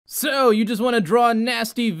So, you just want to draw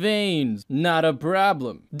nasty veins. Not a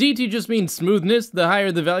problem. DT just means smoothness. The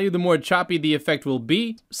higher the value, the more choppy the effect will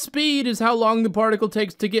be. Speed is how long the particle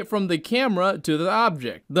takes to get from the camera to the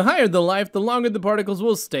object. The higher the life, the longer the particles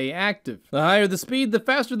will stay active. The higher the speed, the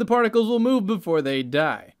faster the particles will move before they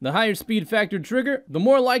die. The higher speed factor trigger, the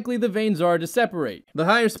more likely the veins are to separate. The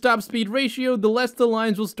higher stop speed ratio, the less the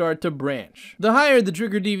lines will start to branch. The higher the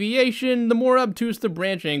trigger deviation, the more obtuse the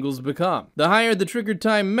branch angles become. The higher the trigger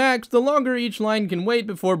time max, the longer each line can wait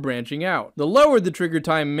before branching out. The lower the trigger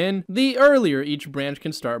time min, the earlier each branch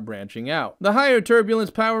can start branching out. The higher turbulence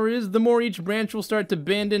power is, the more each branch will start to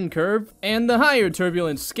bend and curve. And the higher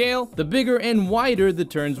turbulence scale, the bigger and wider the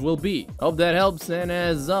turns will be. Hope that helps, and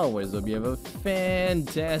as always, hope you have a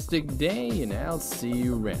fantastic day, and I'll see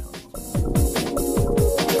you around.